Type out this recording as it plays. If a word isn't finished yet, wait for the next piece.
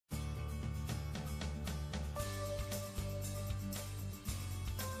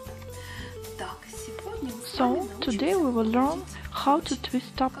So, today we will learn how to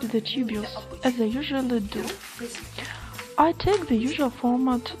twist up the tubules, as I usually do. I take the usual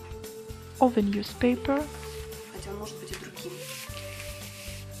format of a newspaper,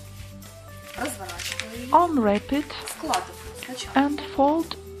 unwrap it, and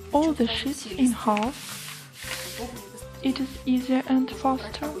fold all the sheets in half. It is easier and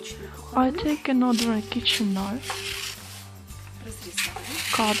faster. I take an ordinary kitchen knife,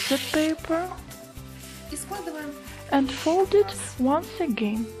 cut the paper, and fold it once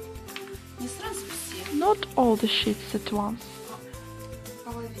again. Not all the sheets at once,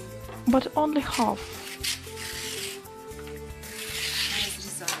 but only half.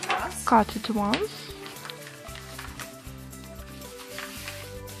 Cut it once,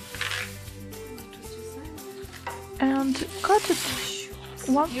 and cut it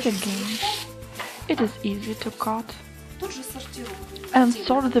once again. It is easy to cut. And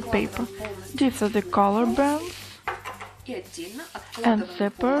sort the paper. Differ the color bands and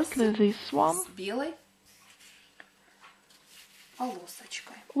separately this one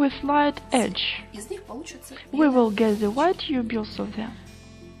with light edge. We will get the white tubules of them.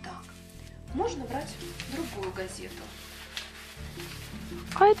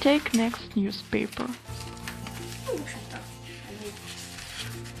 I take next newspaper.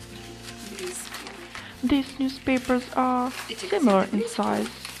 These newspapers are similar in size.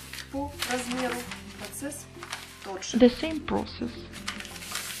 The same process,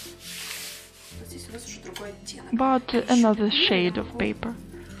 but another shade of paper.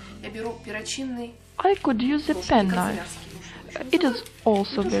 I could use a pen knife. It is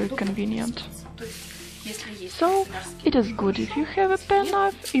also very convenient. So, it is good if you have a pen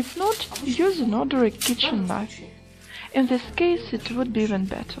knife. If not, use an ordinary kitchen knife. In this case, it would be even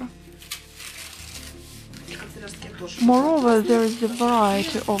better. Moreover, there is a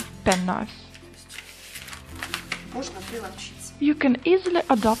variety of pen knives. You can easily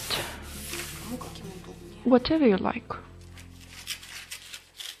adapt whatever you like.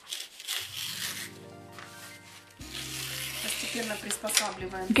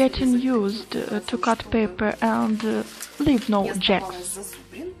 Getting used to cut paper and leave no jacks.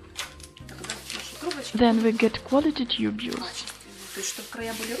 Then we get quality tubules.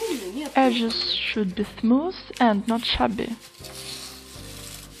 Edges should be smooth and not shabby.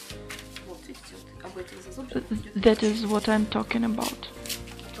 That is what I'm talking about.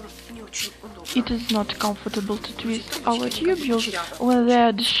 It is not comfortable to twist our tubules when they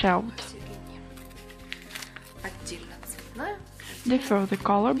are disheveled. Differ the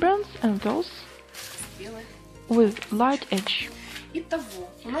color bands and those with light edge.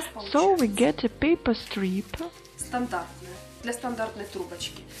 So we get a paper strip. Для стандартной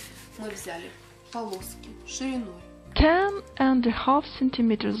трубочки мы взяли полоски шириной 10.5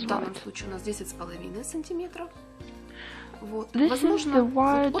 centimeters wide. В данном wide. случае у нас 10,5 сантиметров. Вот. This is the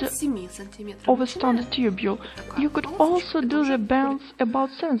wide от 7 сантиметров. of a standard tubule. You could also do the bands about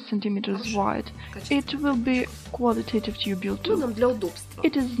 7 centimeters wide. It will be qualitative tubule Ну, too. нам для удобства.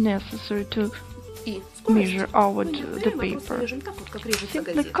 It is necessary to И measure out мы the берем и paper. просто режем так, вот, как режется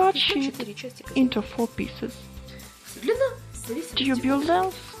Simply газета. cut На sheet 4 части into 4 pieces. Длина зависит Tubule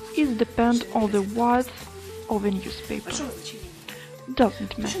length is depend on the width of a newspaper. большого значения. Doesn't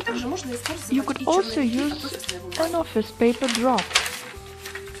Точно matter. так же можно использовать You could и also черновики use от офисной an бумаги. office paper draft.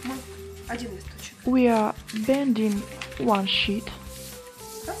 Мы один листочек. We are bending one sheet,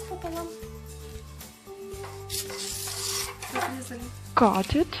 Раз пополам. Разрезали.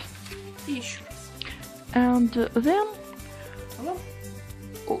 cut it, И еще раз. and then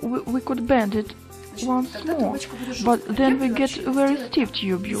Пополам. we could bend it once Тогда more. трубочка будет But жесткая. then Я we get вообще very сделаю stiff так.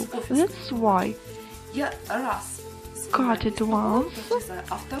 tubule. Из офисной That's why Я раз cut it once, разрезаю,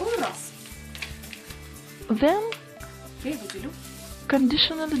 а второй раз then я его делю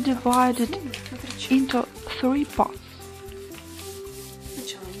conditionally divide it на три части. into 3 parts.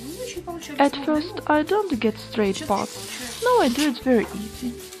 Сначала не очень получались At ровные, first I don't get straight сейчас parts. получается. Now I do it very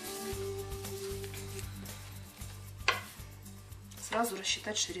easy. Сразу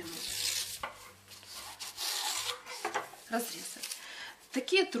рассчитать ширину. Разрезать.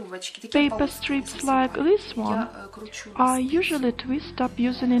 Такие трубочки, такие Paper полоски strips like this one я кручу are usually twist up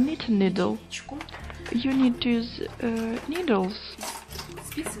using a knitting needle. спичку, You need to use needles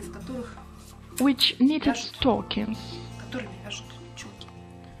спицы, из которых which knitted stockings. которыми вяжут чулки.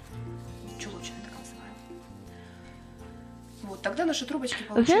 Чулочные, так называемые. Вот, тогда наши трубочки Then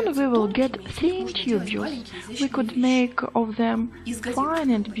получаются we will get тонкими, из них thin можно делать tubules. маленькие We изящные could вещи. make of them Из газет fine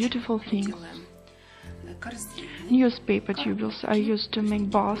and трубочек beautiful мы things. делаем корзины, Newspaper tubules are used to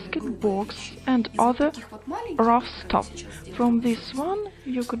make basket, box and other rough stuff. From this one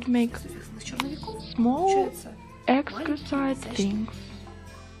you could make small exquisite things.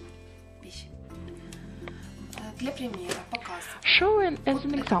 Showing as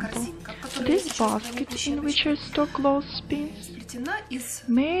an example, this basket in which I store clothespins,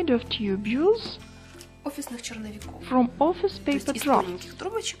 made of tubules from office paper drafts,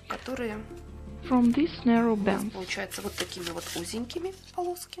 from these narrow bands. Получается вот такими вот узенькими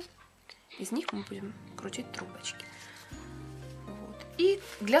полоски. Из них мы будем крутить трубочки. Вот. И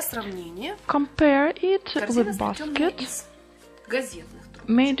для сравнения, compare it with basket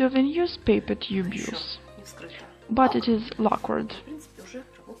made of a newspaper tubules, but it is lacquered.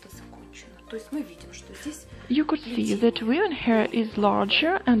 You could see that woven hair is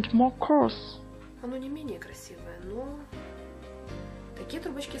larger and more coarse.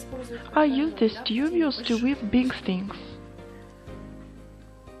 I use these tubules to weave big things.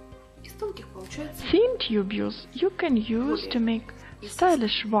 Thin tubules you can use to make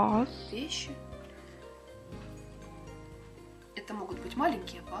stylish vase,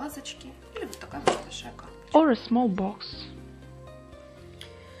 or a small box.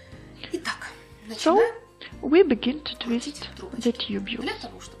 So, we begin to twist the tubules.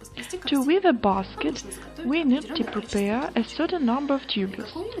 To weave a basket, we need to prepare a certain number of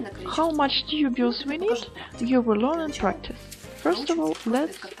tubules. How much tubules we need, you will learn in practice. First of all,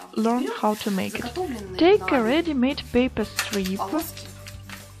 let's learn how to make it. Take a ready-made paper strip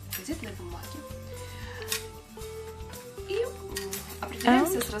and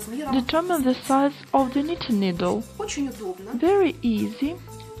determine the size of the knitting needle. Very easy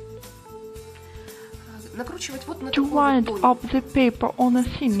to wind up the paper on a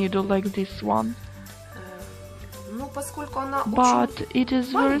thin needle like this one. But it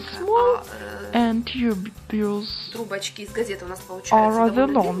is very small and tubules are rather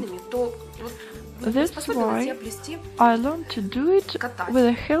long. That's why I learned to do it with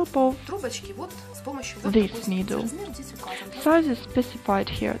the help of this needle. Size is specified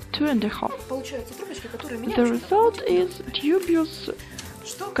here, 2.5. The result is tubules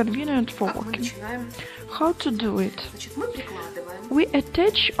convenient for working. How to do it? We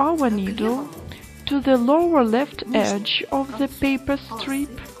attach our needle to the lower left edge of the paper strip.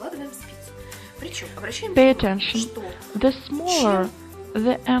 Pay attention, the smaller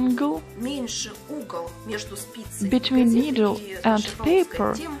the angle between needle and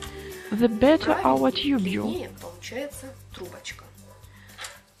paper, the better our tubule.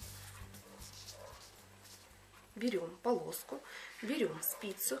 Берем полоску, берем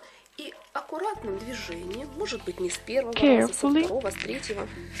спицу и аккуратным движением, может быть не с первого раза, со второго, с третьего,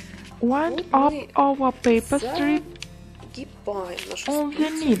 wind up our paper strip гибаем нашу on the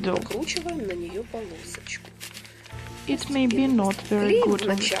needle. Накручиваем на нее полосочку. It may be not very good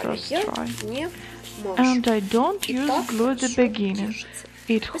on the first try, and I don't use glue at the beginning.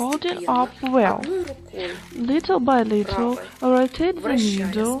 It holding up well. Little by little, rotate the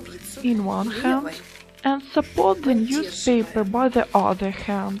needle in one hand and support the newspaper by the other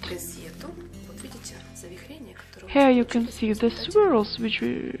hand. Here you can see the swirls which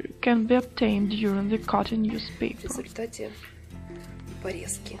can be obtained during the cutting newspaper.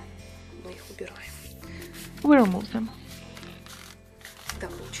 We remove them.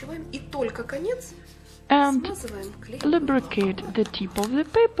 And lubricate the tip of the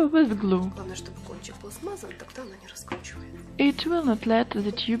paper with glue. It will not let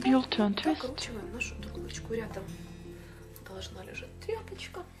the tubule turn twist.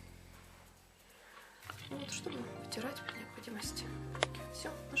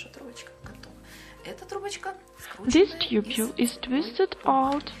 This tubule is twisted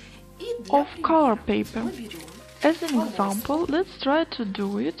out of color paper. As an example, let's try to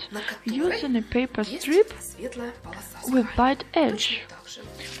do it using a paper strip with light edge.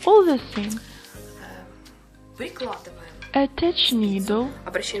 All the same, attach needle.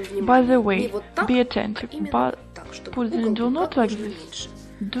 By the way, be attentive, but put the needle not like this.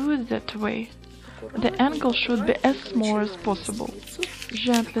 Do it that way. The angle should be as small as possible.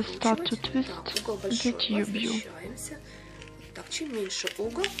 Gently start to twist the tubule.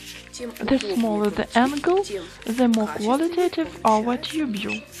 The smaller the angle, the more qualitative our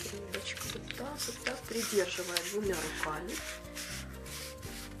tubule.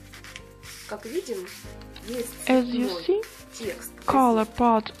 As you see, color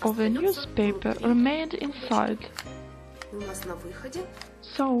part of the newspaper remained inside.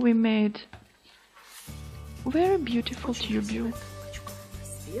 So we made very beautiful tubule.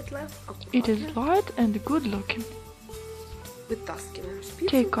 It is light and good looking.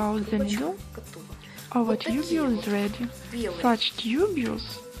 Take out the needle Our tubule is ready. Such tubules,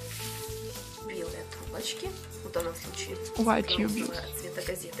 белые трубочки, в данном случае white tubules, цвета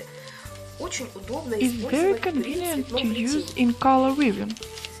газеты, очень удобно is very использовать при convenient to цветном use плетении in color weaving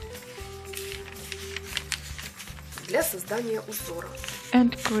для создания узора.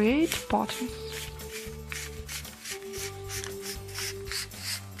 and create patterns.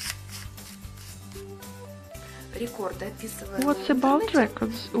 Рекорды, описываемые What в about интернете,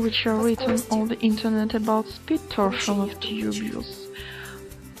 records which are written on the internet about speed torsion of tubules?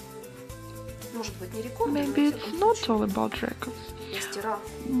 может быть, не рекорды, но, Maybe во it's всяком not случае, all about records, мастера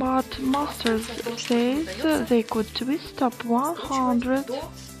but masters says they could twist up 150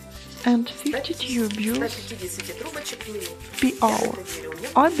 до tubules 150 трубочек в минуту. per Я в hour. это верю. Мне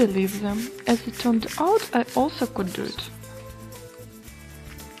I believe them. As it turned out, I also could do it.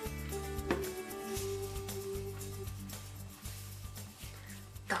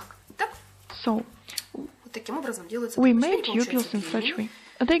 так, So, вот таким образом делаются we трубочки. made Они tubules получаются in such длинными. way.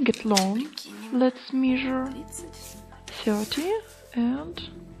 They get long. Прикинем. Let's measure 30 30 and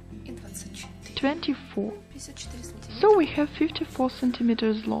и 24. 24. 54 сантиметра. So we have 54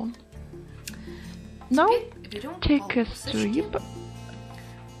 centimeters long. Now, Теперь берем take a полосочки, strip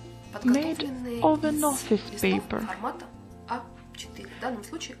подготовленные of an из office листов paper. формата А4. В данном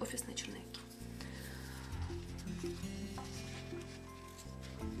случае офисные черновики.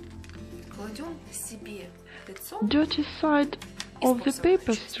 Кладем себе лицом. Dirty side of the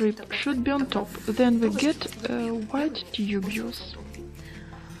paper strip should be on top. Then we get white tubules.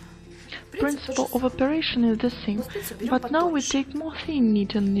 Principle of operation is the same, but now we take more thin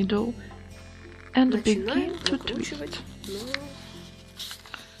knitting needle and begin Начинаем to накручивать twist.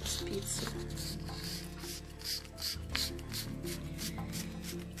 на спицу.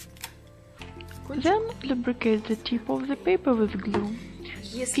 Then lubricate the tip of the paper with glue.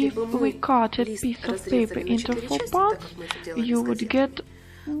 Если If бы we мы cut a лист piece of разрезали paper на into 4 4 части, так parts, как мы это делали you с would газетой, get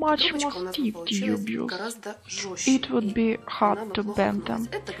much трубочка more у нас stiff получилась tubules. гораздо жестче. It would и be она hard бы to плохо bend гнулась. them.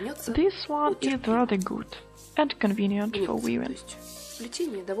 Это гнется This one is rather good and convenient for гнется, то weaving. есть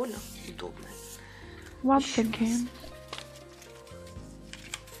плетение довольно удобное. Once again,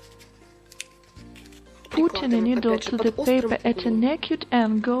 putting a needle to the paper at an acute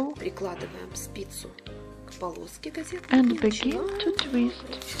angle Прикладываем спицу к полоске газеты and и begin начинаем to twist.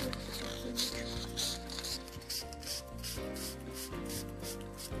 накручивать потихонечку.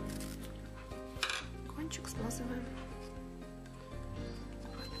 Кончик смазываем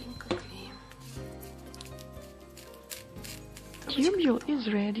аккуратненько клеем. Tubule is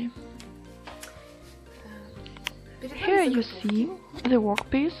ready. Перед Here нами you заготовки. see the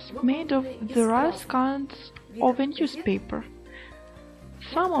workpiece made of various kinds of a newspaper.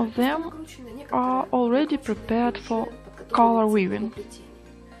 Some of them Накручены, некоторые are already prepared for подготовлены color к weaving. плетению.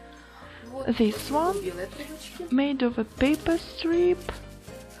 Вот This one белые трубочки. made of a paper strip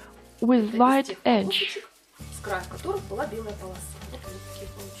with Это light из тех edge. полосочек, с края которых была белая полоса. Вот они такие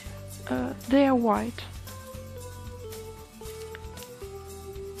получаются. They are white.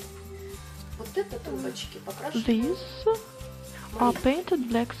 Вот это трубочки покрашены. These are painted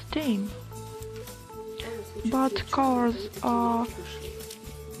black stain, but colors are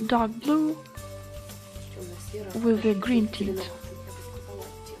dark blue with a green tint.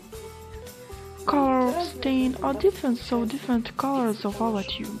 Color of stain are different, so different colors of our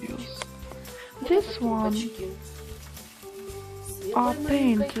tubules. This one are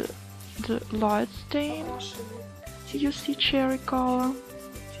painted light stain. You see cherry color.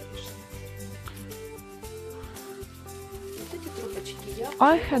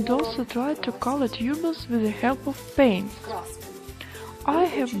 I had also tried to color tubules with the help of paint. I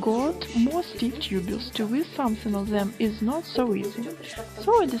have got more stiff tubules. To weave something of them is not so easy.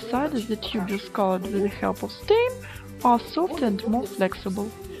 So I decided that tubules colored with the help of stain are soft and more flexible.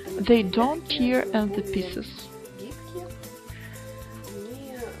 They don't tear at the pieces.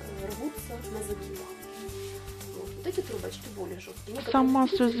 Some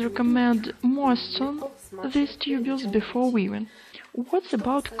masters recommend moisten these tubules before weaving. What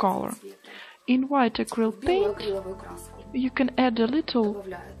about color? In white acrylic paint, you can add a little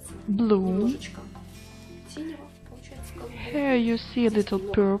blue. Here you see a little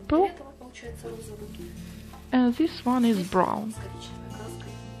purple, and this one is brown.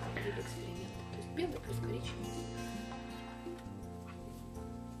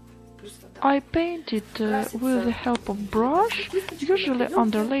 I paint it with the help of brush, usually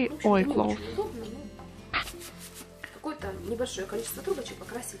underlay oilcloth.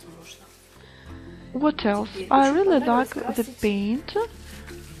 What else? I really like the paint,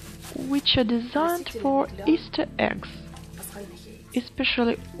 which are designed for Easter eggs,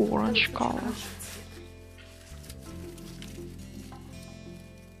 especially orange color.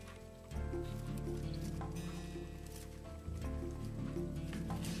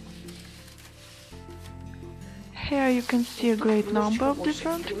 Here you can see a great number of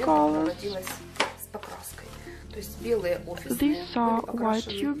different colors. These are white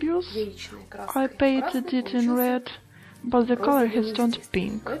tubules. I painted it in red, but the color has turned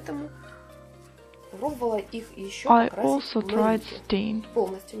pink. I also tried stain.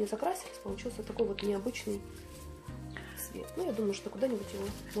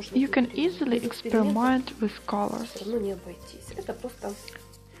 You can easily experiment with colors.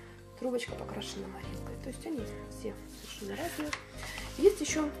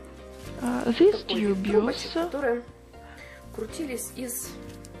 These tubules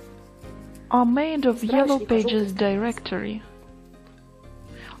are made of Yellow Pages directory.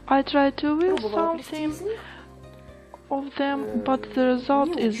 I tried to weave something of them, but the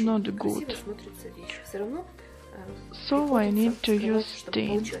result is not good. So I need to use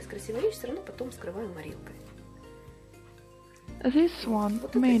stain. This one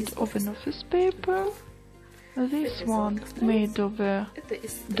made of an office paper, this one made of a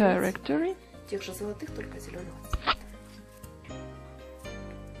directory.